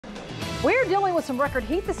We're dealing with some record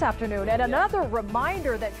heat this afternoon, and another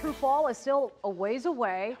reminder that true fall is still a ways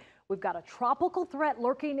away. We've got a tropical threat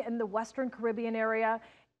lurking in the Western Caribbean area,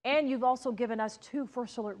 and you've also given us 2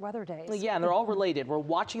 first alert weather days. Yeah, and they're all related. We're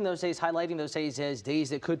watching those days, highlighting those days as days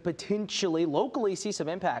that could potentially locally see some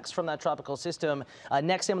impacts from that tropical system.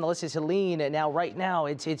 Next name on the list is Helene. Now, right now,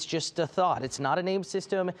 it's just a thought. It's not a named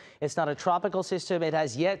system. It's not a tropical system. It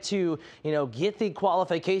has yet to, get the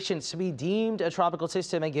qualifications to be deemed a tropical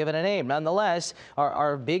system and given a name. Nonetheless,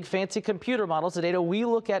 our big fancy computer models, the data we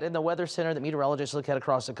look at in the Weather Center that meteorologists look at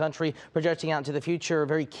across the country, projecting out into the future,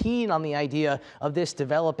 very keen on the idea of this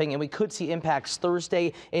developing. And we could see impacts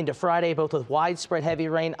Thursday into Friday, both with widespread heavy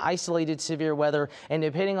rain, isolated severe weather, and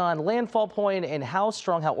depending on landfall point and how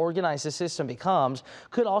strong, how organized the system becomes,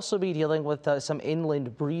 could also be dealing with some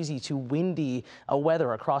inland breezy to windy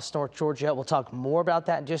weather across North Georgia. We'll talk more about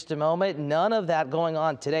that in just a moment. None of that going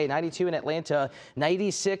on today. 92 in Atlanta,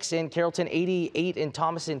 96 in Carrollton, 88 in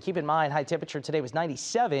Thomaston. Keep in mind, high temperature today was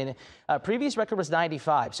 97. Previous record was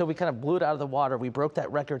 95, so we kind of blew it out of the water. We broke that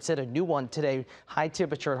record, set a new one today. High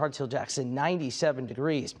temperature at Hartsfield-Jackson, 97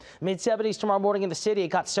 degrees. Mid-70s tomorrow morning in the city. It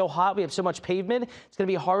got so hot, we have so much pavement, it's going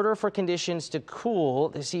to be harder for conditions to cool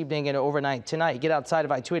this evening and overnight tonight. Get outside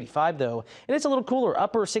of I-285 though, and it's a little cooler.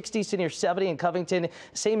 Upper 60s to near 70 in Covington,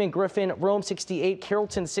 same in Griffin, Rome 68,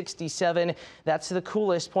 Carrollton 67. That's the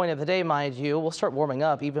coolest point of the day, mind you. We'll start warming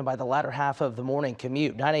up even by the latter half of the morning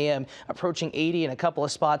commute. 9 a.m. approaching 80 in a couple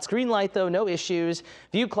of spots. Green light though, no issues.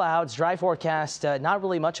 View clouds, dry forecast, not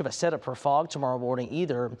really much of a setup for fog tomorrow morning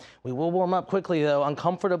either. We will warm up quickly though,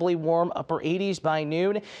 uncomfortably warm, upper 80s by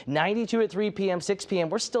noon, 92 at 3 p.m., 6 p.m.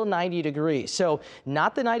 We're still 90 degrees. So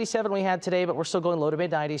not the 97 we had today, but we're still going low to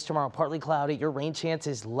mid 90s tomorrow. Partly cloudy. Your rain chance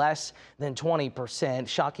is less than 20%.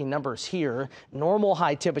 Shocking numbers here. Normal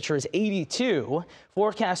high temperature is 82.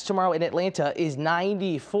 Forecast tomorrow in Atlanta is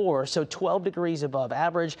 94, so 12 degrees above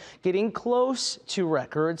average, getting close to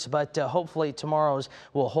records, but hopefully tomorrow's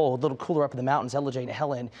will hold. A little cooler up in the mountains, Ellijay and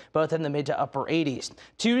Helen, both in the mid to upper 80s.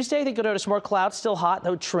 Tuesday, I think you'll notice more clouds, still hot,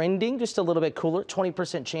 though trending just a little bit cooler,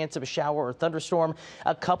 20% chance of a shower or thunderstorm.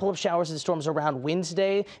 A couple of showers and storms around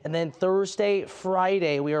Wednesday, and then Thursday,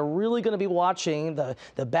 Friday. We are really going to be watching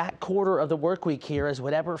the back quarter of the work week here as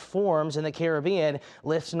whatever forms in the Caribbean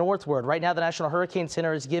lifts northward. Right now, the National Hurricane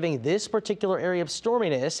Center is giving this particular area of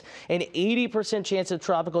storminess an 80% chance of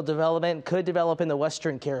tropical development. Could develop in the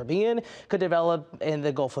Western Caribbean, could develop in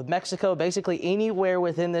the Gulf of Mexico, basically anywhere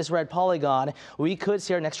within this red polygon. We could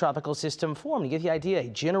see our next tropical system form. To give you an idea, a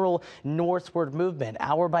general northward movement,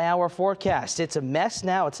 hour by hour forecast. It's a mess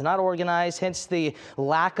now. It's not organized, hence the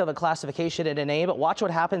lack of a classification and a name. But watch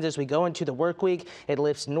what happens as we go into the work week. It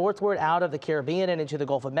lifts northward out of the Caribbean and into the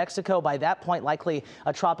Gulf of Mexico. By that point, likely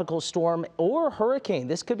a tropical storm or hurricane.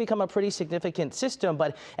 This could become a pretty significant system,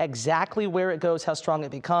 but exactly where it goes, how strong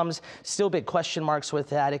it becomes, still big question marks with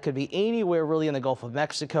that. It could be anywhere really in the Gulf of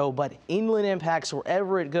Mexico, but inland impacts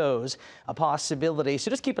wherever it goes, a possibility.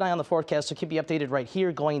 So just keep an eye on the forecast. So keep you updated right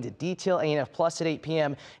here, going into detail, ANF Plus at 8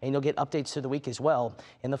 p.m. And you'll get updates through the week as well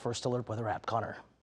in the First Alert Weather app. Connor.